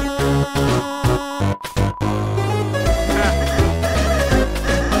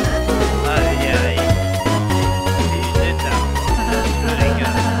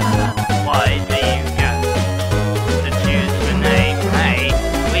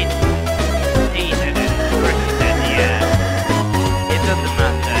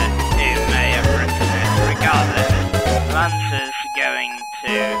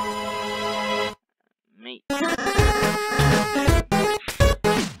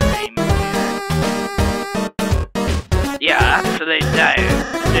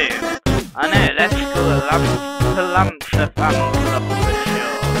 I know, let's call a Lancer fan club for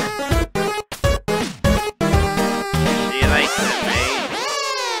sure. See you later, mate.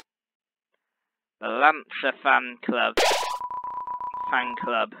 The Lancer fan club.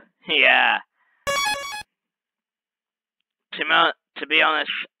 Yeah. To be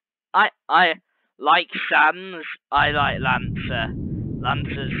honest, I like Sans. I like Lancer.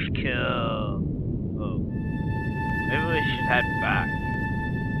 Lancer's cool. Oh. Maybe we should head back.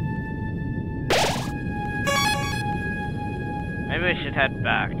 Maybe we should head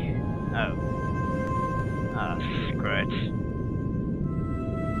back. Oh. Oh, screw it.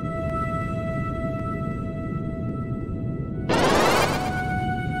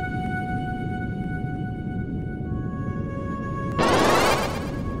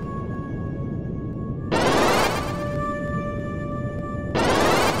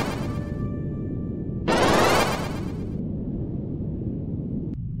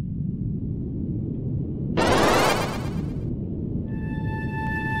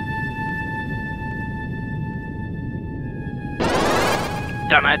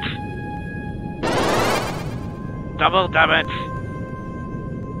 Damn it. Double damn it.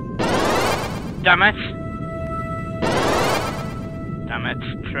 Damn it. Damn it.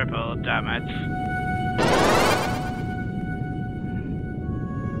 Triple damn it.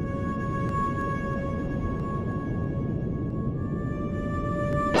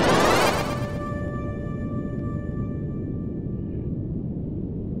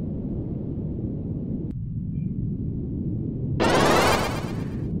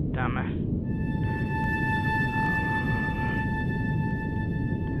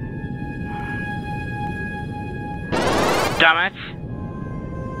 Damn it!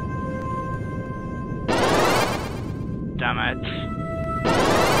 Damn it!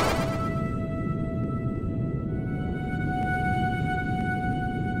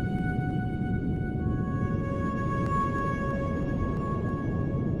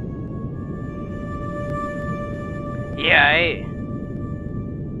 Yay!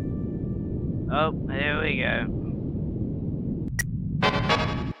 Oh, here we go.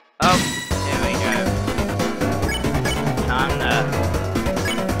 Oh, here we go. Time to...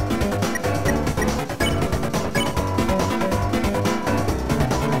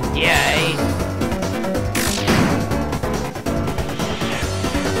 Yay!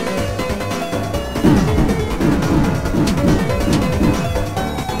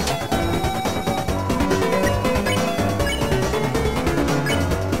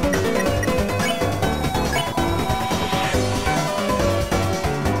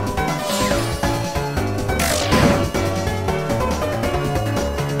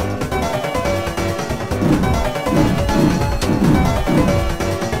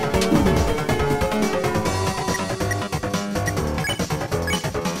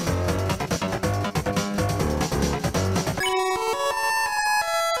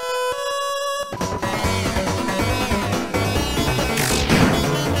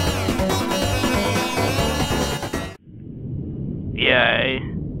 Yay.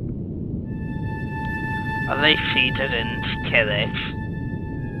 At least he didn't kill it.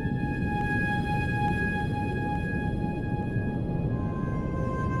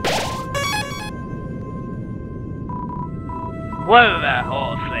 Whoa there,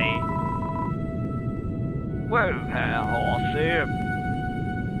 horsey. Whoa there, horsey.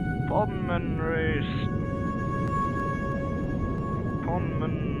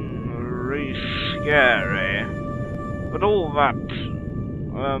 Commonly scary. But all that,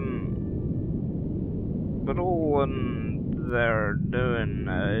 they're doing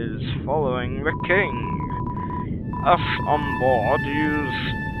is following the king. Us on board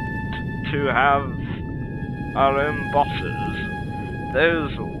used to have our own bosses.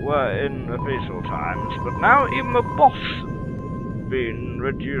 Those were in the peaceful times, but now even the boss being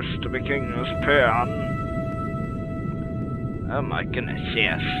reduced to the king's peon. Oh my goodness,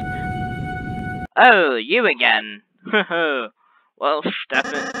 yes. Oh, you again. Well, step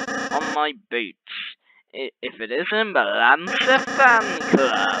on my boots. If it isn't the Lancer Fan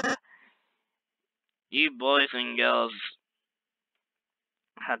Club. You boys and girls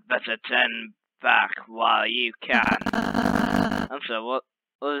had better turn back while you can. And so, what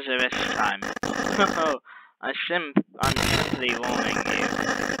was it this time? I'm simply warning you.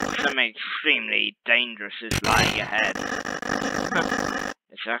 Something extremely dangerous is lying ahead.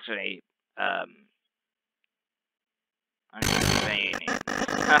 It's actually, inconvenient.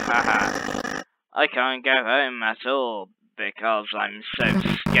 I can't go home at all because I'm so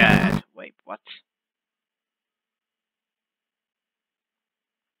scared. Wait, what?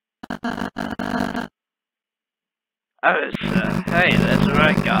 Oh, sir. Hey, there's the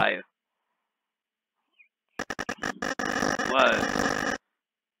right guy. Whoa.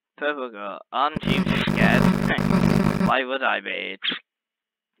 Purple girl, aren't you scared? Why would I be?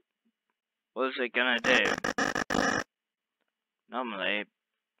 What's it gonna do? Normally,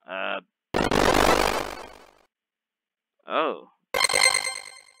 oh.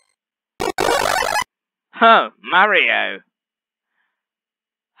 Huh, Mario.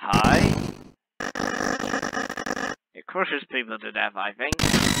 Hi. It crushes people to death, I think.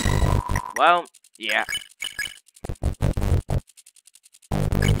 Well, yeah.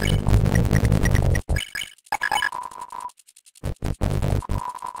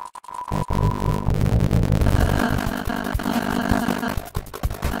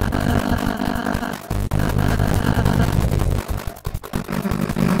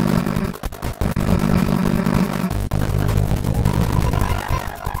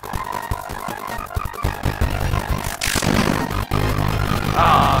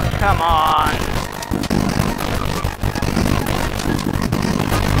 Come on!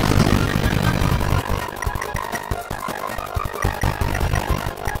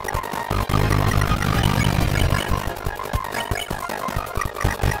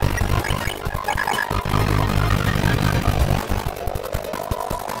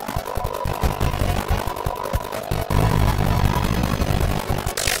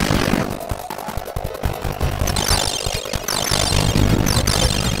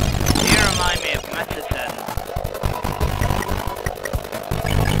 You remind me of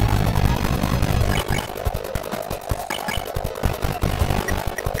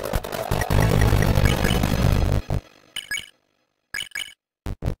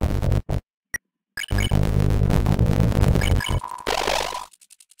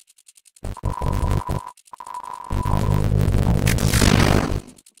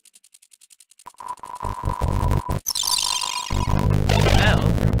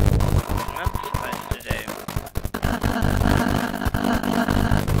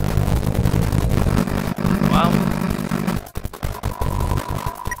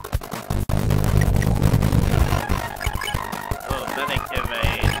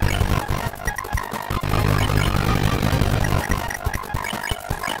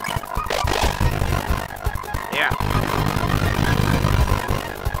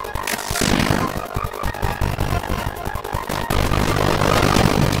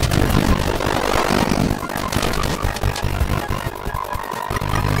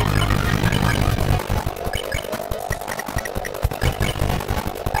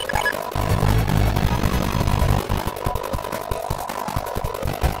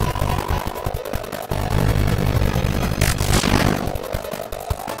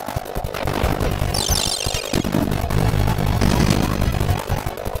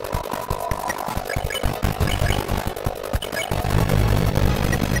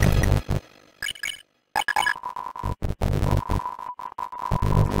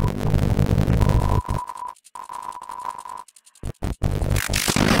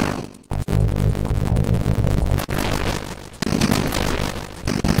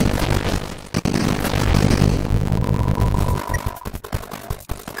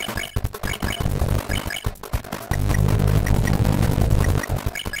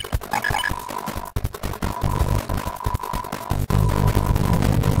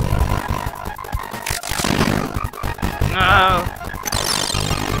No!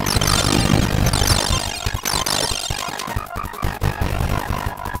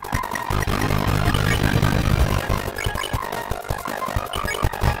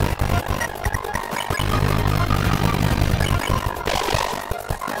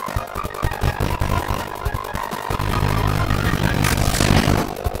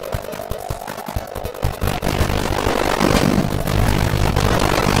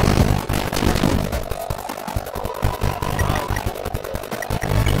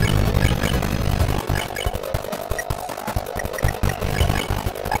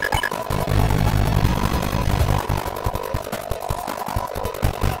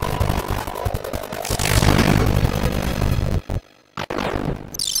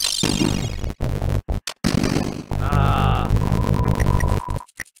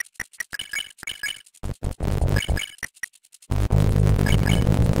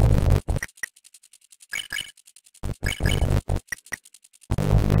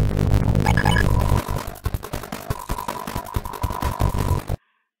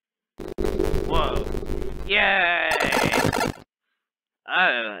 Whoa. Yay!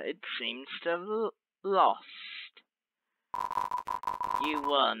 Oh, it seems to have lost. You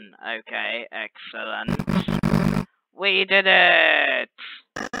won. Okay, excellent. We did it!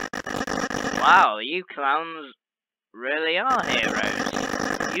 Wow, you clowns really are heroes.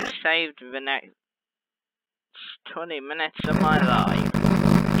 You saved the next 20 minutes of my life.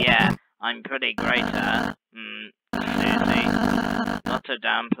 Yeah, I'm pretty great at Susie. Not to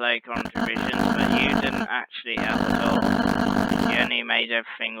downplay contributions, but you didn't actually help at all. You only made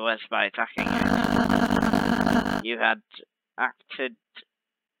everything worse by attacking it. You had acted...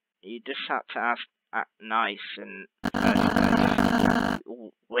 You just had to act nice in the first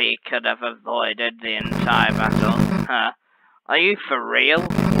place. We could have avoided the entire battle. Huh? Are you for real?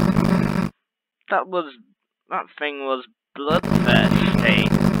 That thing was bloodthirsty.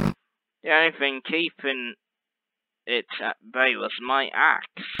 The only thing keeping it at bay was my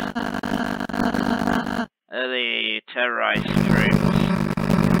axe. Early terrorized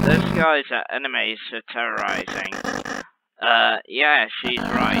troops. Those guys are enemies for terrorizing. Yeah, she's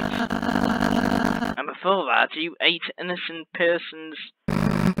right. And before that, you ate innocent persons.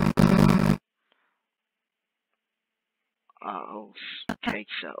 Oh,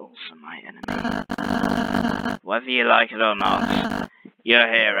 cakes are also my enemy. Whether you like it or not, you're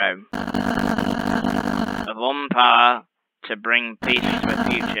a hero. Of one power to bring peace to the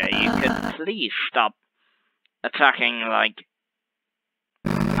future, you could please stop acting like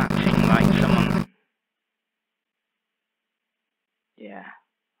someone. Yeah,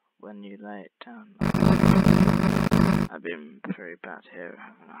 when you lay it down. I've been pretty bad here,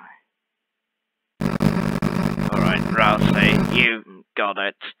 haven't I? Alright, Rousey, you got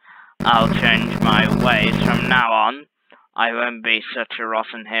it. I'll change my ways from now on. I won't be such a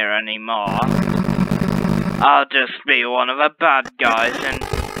rotten hero anymore. I'll just be one of the bad guys and...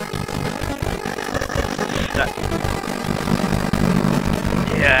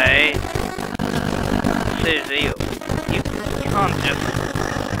 Yay. Susie, you can't just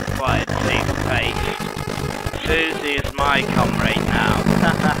quietly face. Susie is my comrade now.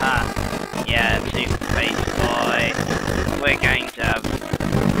 Hahaha. Yeah, two-faced boy. We're going to have...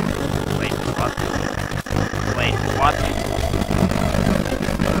 Wait, what? Wait, what?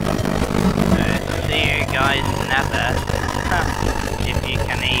 See you guys never. If you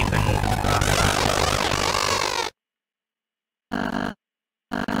can even...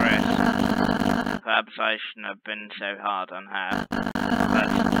 Kris, perhaps I shouldn't have been so hard on her, but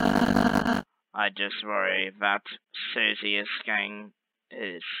I just worry that Susie is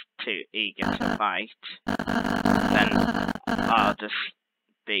too eager to fight. Then I'll just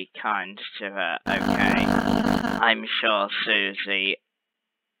be kind to her, okay? I'm sure Susie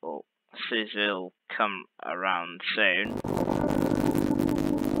will come around soon.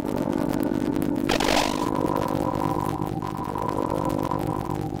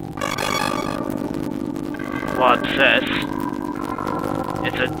 What's this?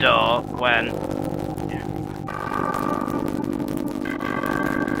 It's a door when...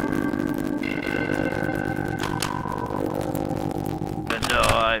 The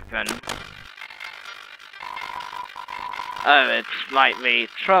door open. Oh, it's slightly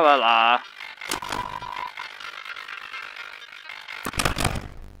tra-la-la.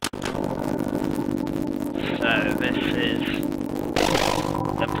 So this is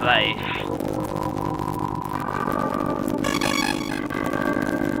the place.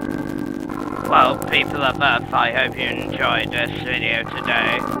 Well, people of Earth, I hope you enjoyed this video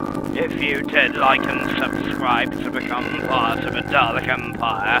today. If you did, like and subscribe to become part of the Dalek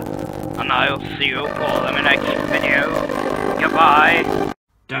Empire. and I'll see you all in the next video. Goodbye!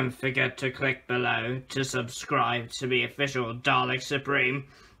 Don't forget to click below to subscribe to the official Dalek Supreme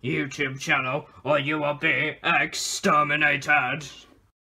YouTube channel, or you will be exterminated!